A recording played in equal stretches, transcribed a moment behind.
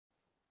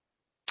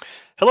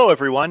Hello,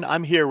 everyone.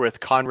 I'm here with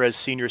ConRes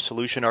Senior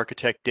Solution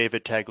Architect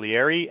David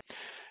Taglieri.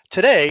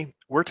 Today,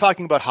 we're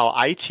talking about how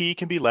IT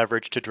can be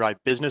leveraged to drive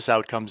business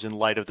outcomes in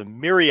light of the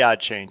myriad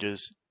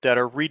changes that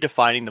are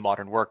redefining the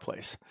modern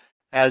workplace.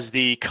 As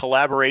the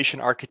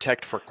collaboration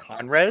architect for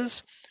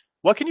ConRes,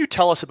 what can you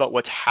tell us about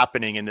what's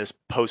happening in this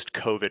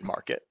post-COVID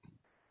market?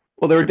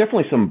 Well, there are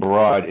definitely some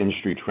broad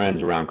industry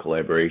trends around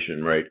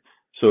collaboration, right?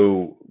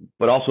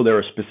 But also there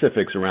are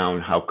specifics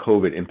around how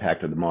COVID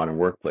impacted the modern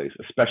workplace,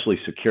 especially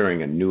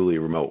securing a newly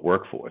remote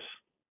workforce.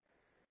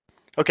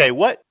 Okay,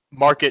 what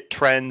market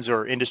trends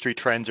or industry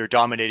trends are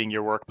dominating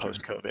your work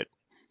post-COVID?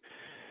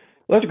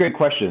 Well, that's a great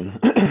question.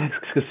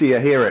 Because see,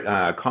 here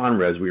at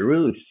ConRes, we're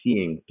really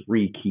seeing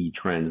three key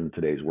trends in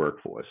today's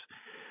workforce.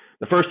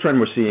 The first trend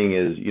we're seeing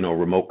is,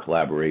 remote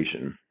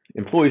collaboration.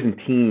 Employees and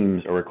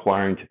teams are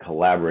requiring to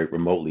collaborate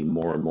remotely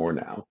more and more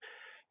now.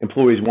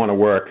 Employees want to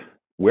work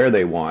where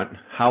they want,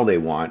 how they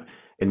want,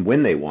 and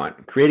when they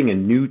want, creating a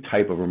new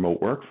type of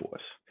remote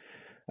workforce.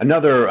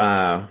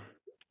 Another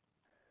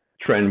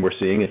trend we're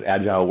seeing is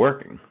agile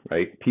working,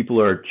 right?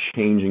 People are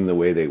changing the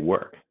way they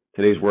work.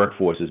 Today's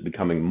workforce is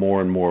becoming more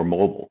and more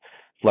mobile,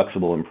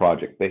 flexible, and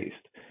project-based.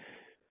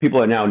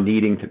 People are now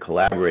needing to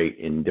collaborate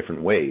in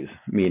different ways,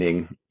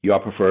 meaning your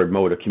preferred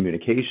mode of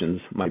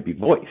communications might be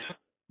voice,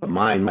 but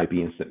mine might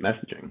be instant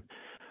messaging.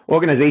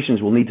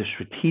 Organizations will need to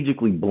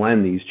strategically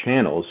blend these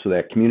channels so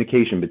that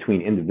communication between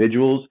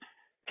individuals,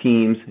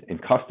 teams,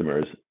 and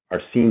customers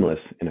are seamless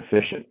and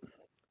efficient.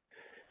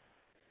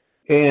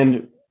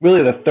 And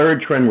really, the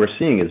third trend we're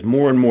seeing is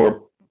more and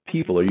more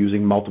people are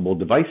using multiple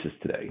devices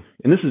today,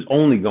 and this is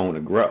only going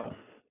to grow.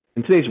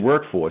 In today's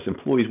workforce,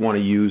 employees want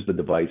to use the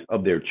device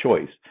of their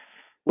choice,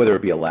 whether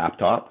it be a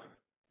laptop,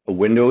 a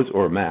Windows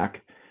or a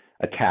Mac,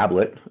 a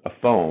tablet, a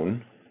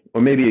phone, or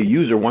maybe a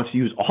user wants to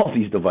use all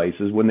these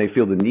devices when they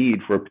feel the need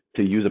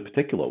to use a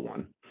particular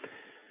one.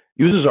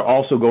 Users are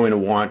also going to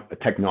want a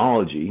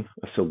technology,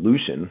 a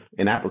solution,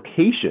 an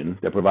application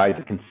that provides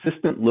a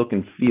consistent look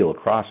and feel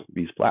across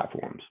these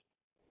platforms.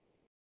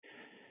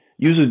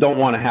 Users don't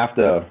want to have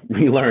to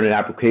relearn an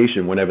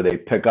application whenever they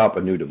pick up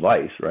a new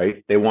device,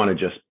 right? They want to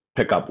just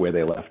pick up where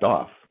they left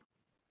off.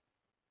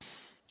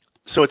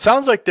 So it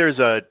sounds like there's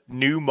a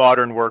new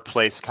modern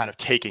workplace kind of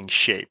taking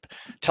shape.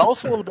 Tell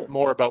us a little bit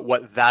more about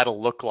what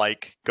that'll look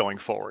like going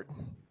forward.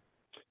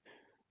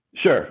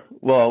 Sure.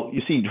 Well,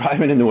 you see,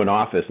 driving into an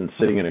office and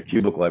sitting in a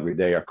cubicle every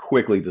day are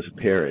quickly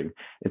disappearing.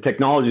 And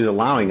technology is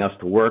allowing us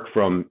to work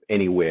from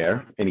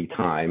anywhere,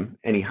 anytime,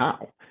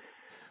 anyhow.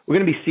 We're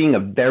going to be seeing a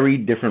very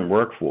different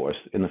workforce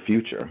in the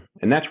future,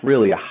 and that's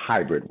really a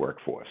hybrid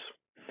workforce.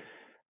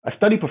 A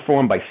study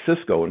performed by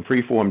Cisco and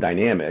Freeform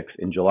Dynamics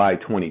in July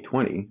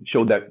 2020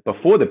 showed that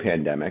before the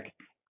pandemic,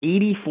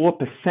 84%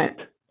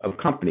 of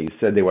companies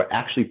said they were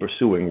actually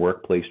pursuing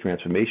workplace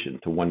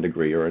transformation to one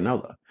degree or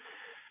another.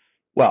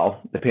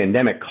 Well, the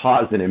pandemic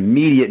caused an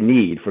immediate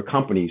need for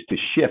companies to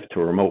shift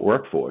to a remote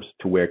workforce,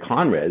 to where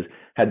ConRes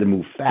had to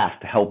move fast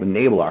to help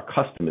enable our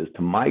customers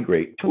to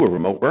migrate to a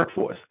remote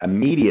workforce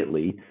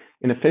immediately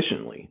and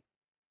efficiently.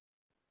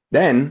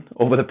 Then,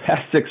 over the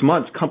past 6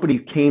 months, companies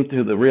came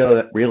to the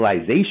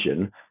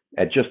realization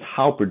at just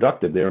how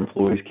productive their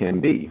employees can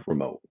be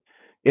remote,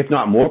 if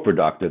not more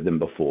productive than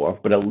before,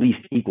 but at least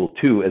equal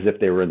to as if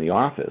they were in the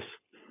office.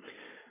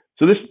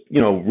 So this,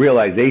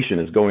 realization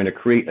is going to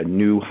create a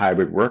new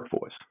hybrid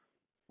workforce,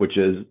 which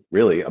is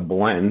really a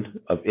blend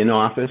of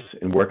in-office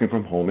and working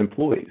from home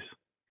employees.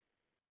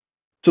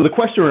 So the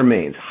question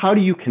remains, how do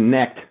you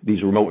connect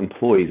these remote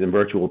employees and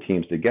virtual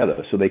teams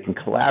together so they can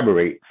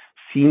collaborate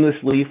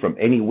seamlessly from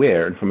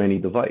anywhere and from any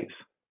device?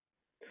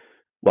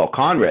 Well,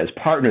 ConRes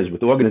partners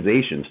with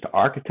organizations to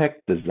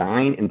architect,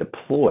 design, and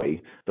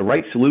deploy the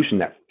right solution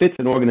that fits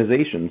an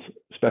organization's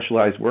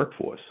specialized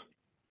workforce.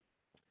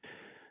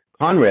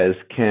 ConRes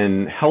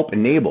can help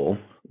enable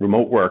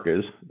remote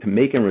workers to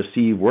make and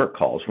receive work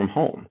calls from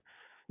home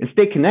and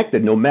stay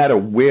connected no matter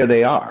where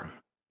they are.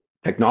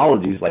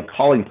 Technologies like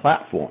calling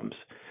platforms,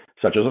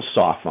 such as a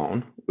soft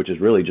phone, which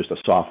is really just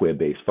a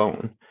software-based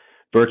phone,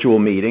 virtual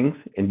meetings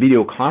and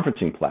video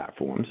conferencing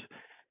platforms,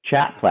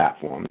 chat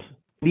platforms,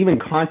 and even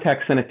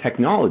contact center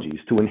technologies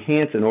to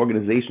enhance an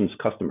organization's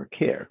customer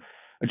care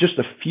are just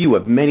a few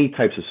of many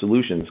types of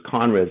solutions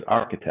ConRes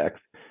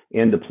architects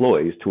and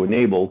deploys to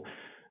enable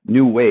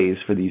new ways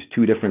for these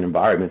two different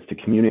environments to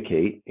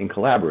communicate and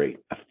collaborate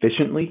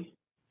efficiently,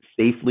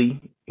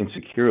 safely, and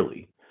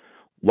securely,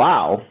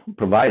 while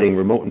providing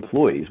remote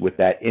employees with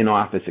that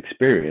in-office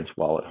experience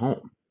while at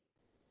home.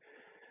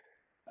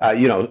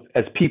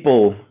 As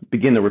people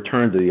begin to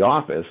return to the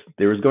office,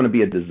 there is going to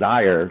be a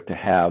desire to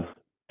have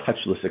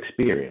touchless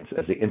experience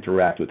as they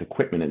interact with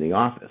equipment in the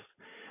office.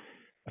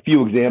 A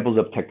few examples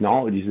of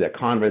technologies that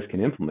ConRes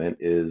can implement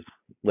is,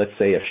 let's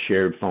say, a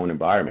shared phone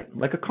environment,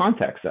 like a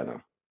contact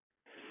center.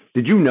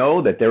 Did you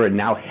know that there are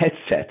now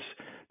headsets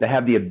that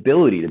have the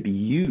ability to be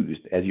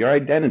used as your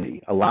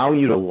identity, allowing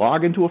you to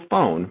log into a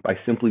phone by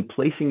simply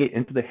placing it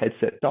into the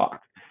headset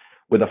dock,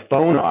 where the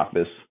phone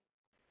office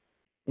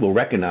will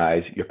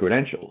recognize your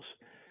credentials?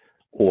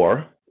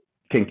 Or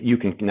you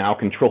can now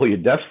control your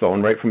desk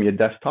phone right from your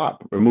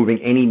desktop, removing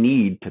any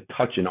need to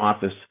touch an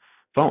office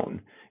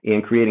phone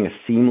and creating a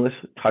seamless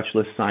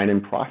touchless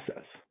sign-in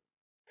process.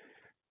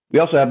 We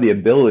also have the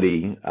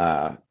ability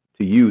to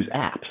use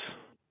apps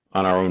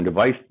on our own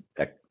device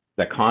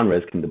that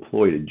ConRes can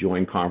deploy to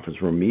join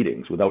conference room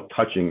meetings without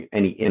touching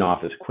any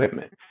in-office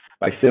equipment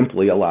by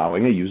simply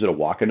allowing a user to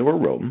walk into a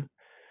room.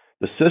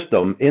 The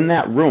system in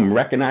that room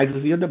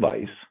recognizes your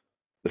device.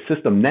 The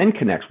system then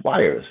connects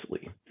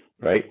wirelessly,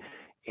 right?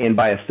 And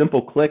by a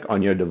simple click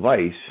on your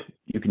device,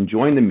 you can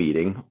join the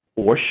meeting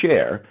or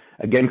share,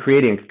 again,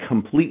 creating a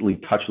completely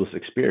touchless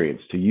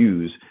experience to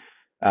use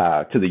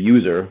to the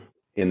user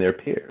and their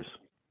peers.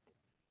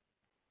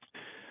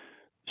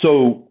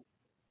 So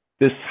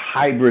this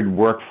hybrid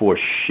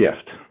workforce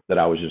shift that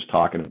I was just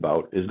talking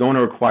about is going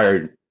to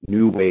require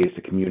new ways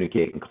to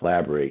communicate and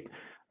collaborate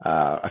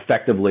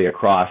effectively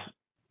across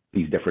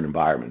these different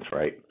environments,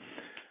 right?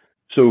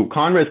 So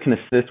ConRes can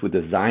assist with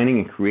designing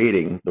and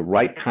creating the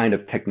right kind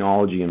of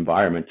technology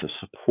environment to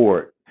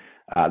support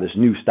this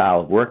new style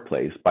of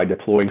workplace by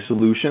deploying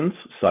solutions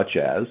such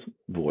as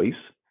voice,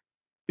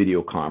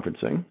 video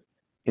conferencing,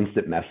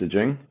 instant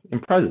messaging,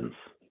 and presence.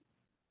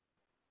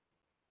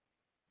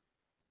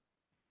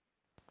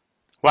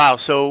 Wow,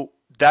 so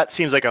that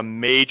seems like a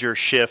major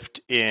shift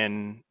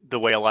in the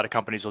way a lot of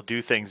companies will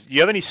do things. Do you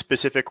have any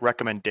specific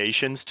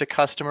recommendations to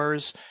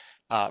customers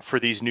for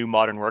these new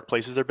modern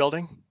workplaces they're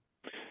building?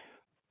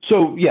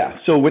 So yeah,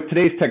 so with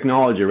today's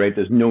technology, right,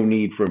 there's no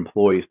need for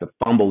employees to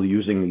fumble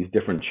using these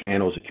different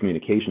channels of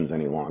communications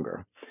any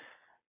longer.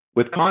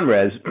 With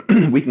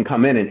ConRes, we can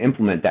come in and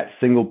implement that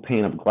single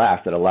pane of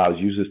glass that allows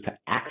users to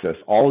access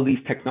all of these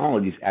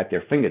technologies at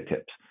their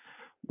fingertips,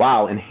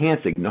 while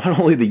enhancing not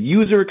only the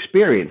user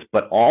experience,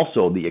 but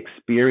also the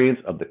experience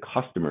of the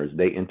customers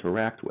they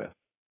interact with.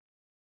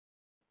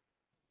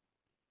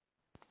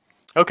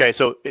 Okay,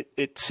 so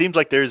it seems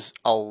like there's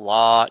a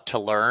lot to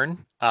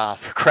learn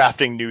for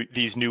crafting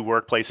these new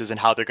workplaces and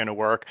how they're going to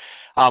work.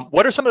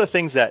 What are some of the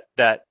things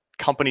that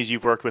companies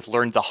you've worked with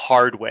learned the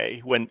hard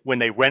way when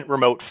they went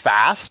remote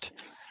fast,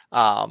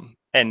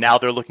 and now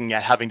they're looking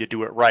at having to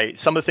do it right?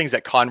 Some of the things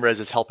that ConRes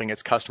is helping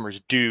its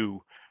customers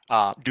do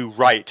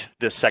right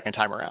this second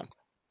time around.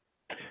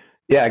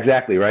 Yeah,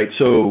 exactly, right.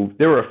 So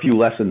there were a few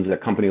lessons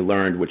that company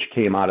learned which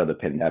came out of the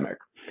pandemic.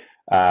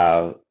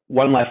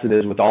 One lesson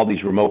is with all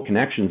these remote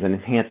connections and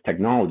enhanced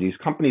technologies,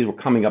 companies were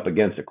coming up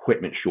against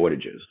equipment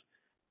shortages.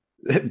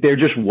 There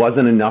just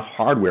wasn't enough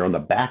hardware on the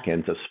back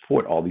end to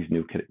support all these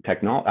new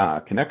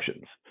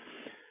connections,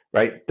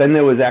 right? Then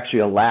there was actually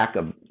a lack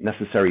of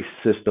necessary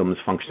systems,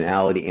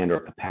 functionality, and or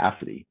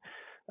capacity.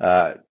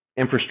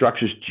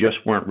 Infrastructures just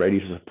weren't ready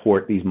to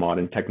support these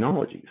modern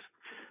technologies.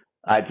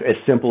 As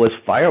simple as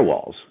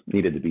firewalls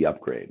needed to be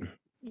upgraded.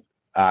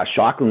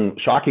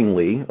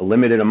 Shockingly, a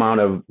limited amount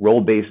of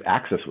role-based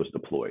access was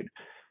deployed,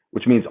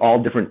 which means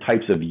all different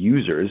types of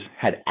users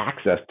had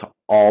access to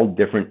all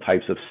different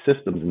types of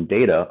systems and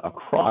data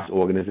across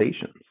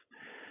organizations.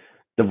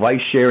 Device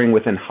sharing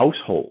within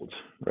households,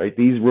 right?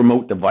 These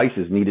remote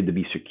devices needed to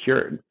be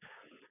secured.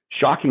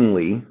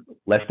 Shockingly,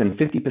 less than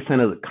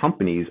 50% of the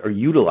companies are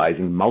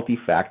utilizing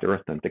multi-factor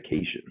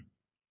authentication.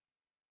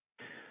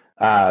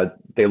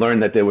 They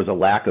learned that there was a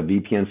lack of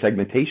VPN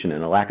segmentation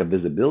and a lack of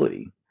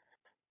visibility.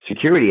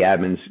 Security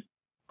admins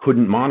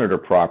couldn't monitor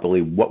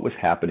properly what was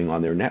happening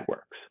on their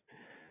networks.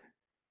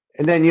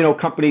 And then,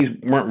 companies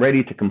weren't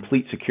ready to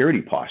complete security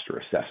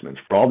posture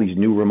assessments for all these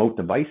new remote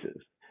devices.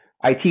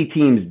 IT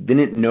teams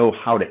didn't know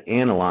how to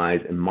analyze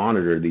and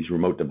monitor these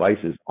remote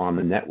devices on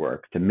the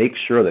network to make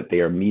sure that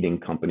they are meeting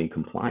company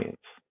compliance.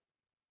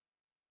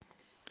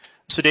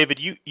 So David,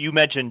 you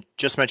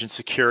just mentioned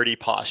security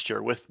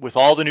posture with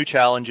all the new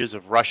challenges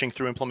of rushing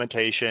through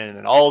implementation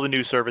and all the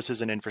new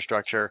services and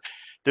infrastructure.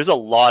 There's a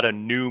lot of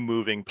new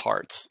moving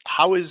parts.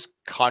 How does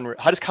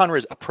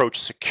ConRes approach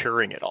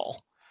securing it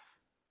all?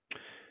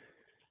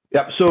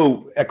 Yeah,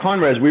 so at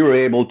ConRes, we were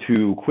able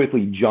to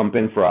quickly jump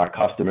in for our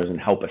customers and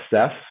help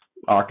assess,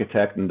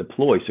 architect, and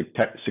deploy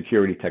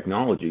security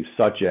technologies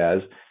such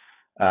as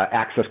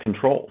access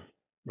control,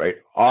 right?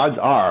 Odds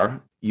are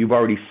you've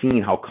already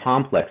seen how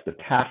complex the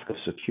task of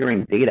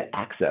securing data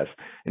access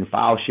and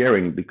file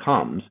sharing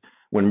becomes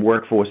when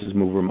workforces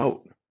move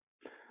remote.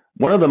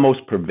 One of the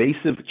most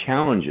pervasive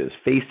challenges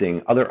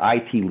facing other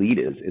IT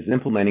leaders is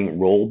implementing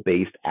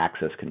role-based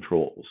access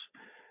controls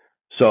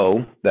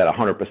so that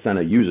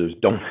 100% of users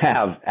don't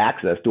have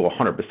access to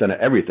 100% of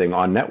everything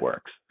on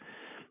networks.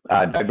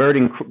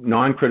 Diverting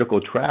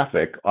non-critical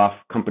traffic off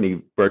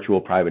company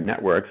virtual private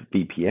networks,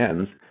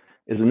 VPNs,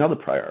 is another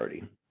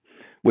priority,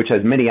 which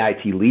has many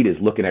IT leaders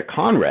looking at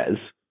ConRes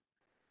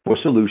for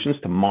solutions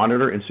to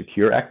monitor and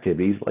secure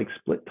activities like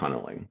split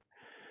tunneling.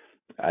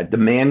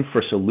 Demand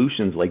for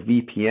solutions like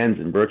VPNs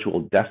and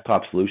virtual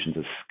desktop solutions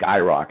is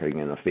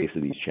skyrocketing in the face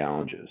of these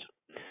challenges.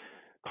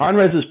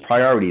 ConRes's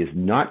priority is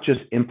not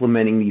just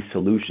implementing these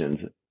solutions,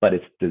 but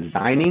it's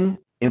designing,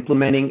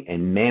 implementing,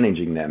 and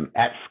managing them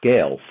at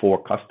scale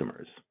for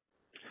customers.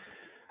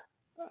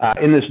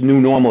 In this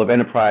new normal of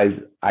enterprise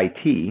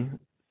IT,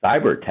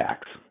 cyber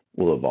attacks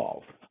will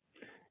evolve.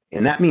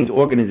 And that means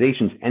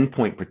organizations'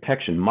 endpoint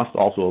protection must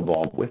also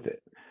evolve with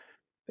it.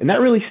 And that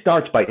really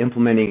starts by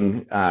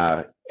implementing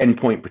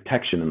endpoint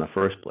protection in the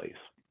first place.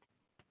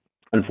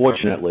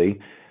 Unfortunately,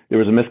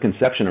 there is a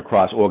misconception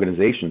across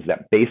organizations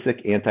that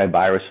basic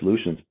antivirus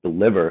solutions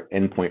deliver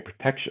endpoint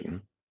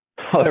protection.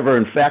 However,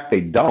 in fact, they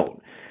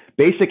don't.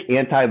 Basic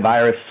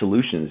antivirus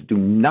solutions do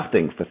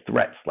nothing for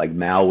threats like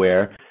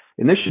malware,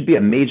 and this should be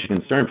a major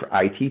concern for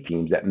IT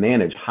teams that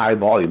manage high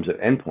volumes of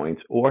endpoints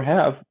or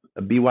have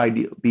a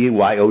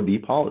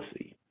BYOD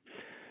policy.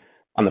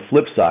 On the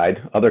flip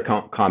side, other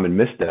common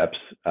missteps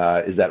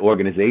is that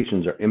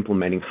organizations are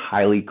implementing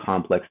highly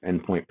complex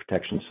endpoint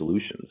protection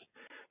solutions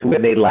where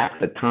they lack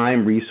the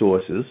time,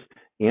 resources,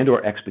 and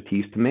or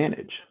expertise to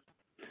manage.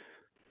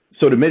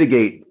 So to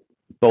mitigate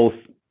both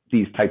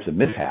these types of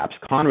mishaps,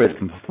 ConRes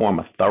can perform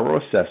a thorough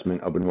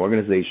assessment of an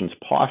organization's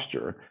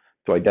posture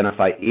to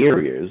identify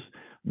areas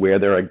where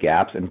there are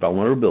gaps and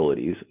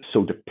vulnerabilities,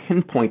 so to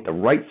pinpoint the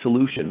right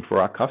solution for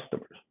our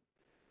customers.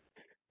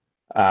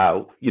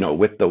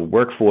 With the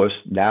workforce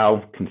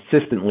now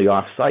consistently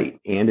off-site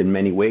and in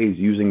many ways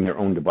using their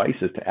own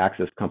devices to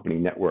access company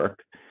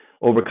network,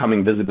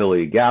 overcoming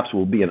visibility gaps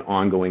will be an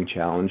ongoing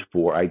challenge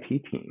for IT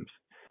teams.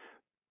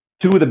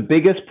 Two of the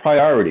biggest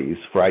priorities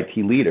for IT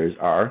leaders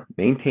are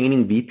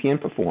maintaining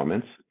VPN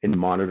performance and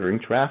monitoring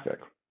traffic.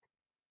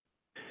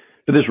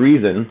 For this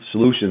reason,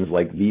 solutions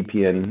like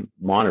VPN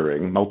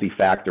monitoring,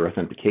 multi-factor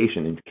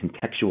authentication, and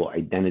contextual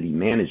identity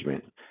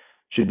management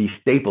should be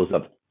staples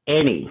of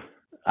any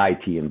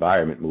IT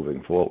environment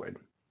moving forward.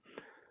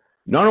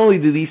 Not only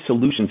do these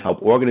solutions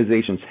help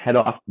organizations head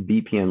off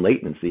VPN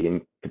latency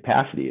and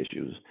capacity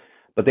issues,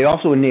 but they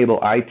also enable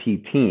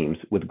IT teams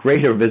with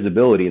greater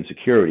visibility and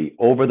security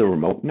over the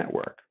remote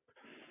network.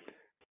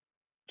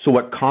 So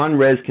what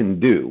ConRes can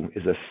do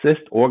is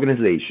assist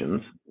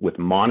organizations with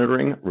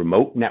monitoring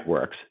remote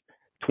networks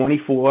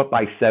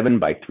 24/7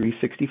 by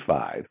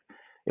 365,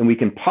 and we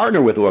can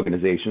partner with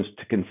organizations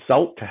to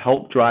consult to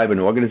help drive an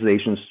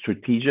organization's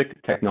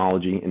strategic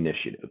technology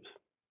initiatives.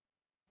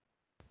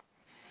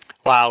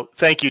 Wow.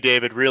 Thank you,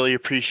 David. Really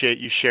appreciate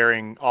you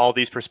sharing all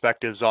these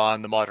perspectives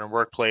on the modern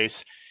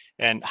workplace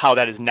and how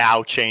that is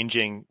now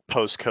changing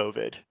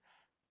post-COVID.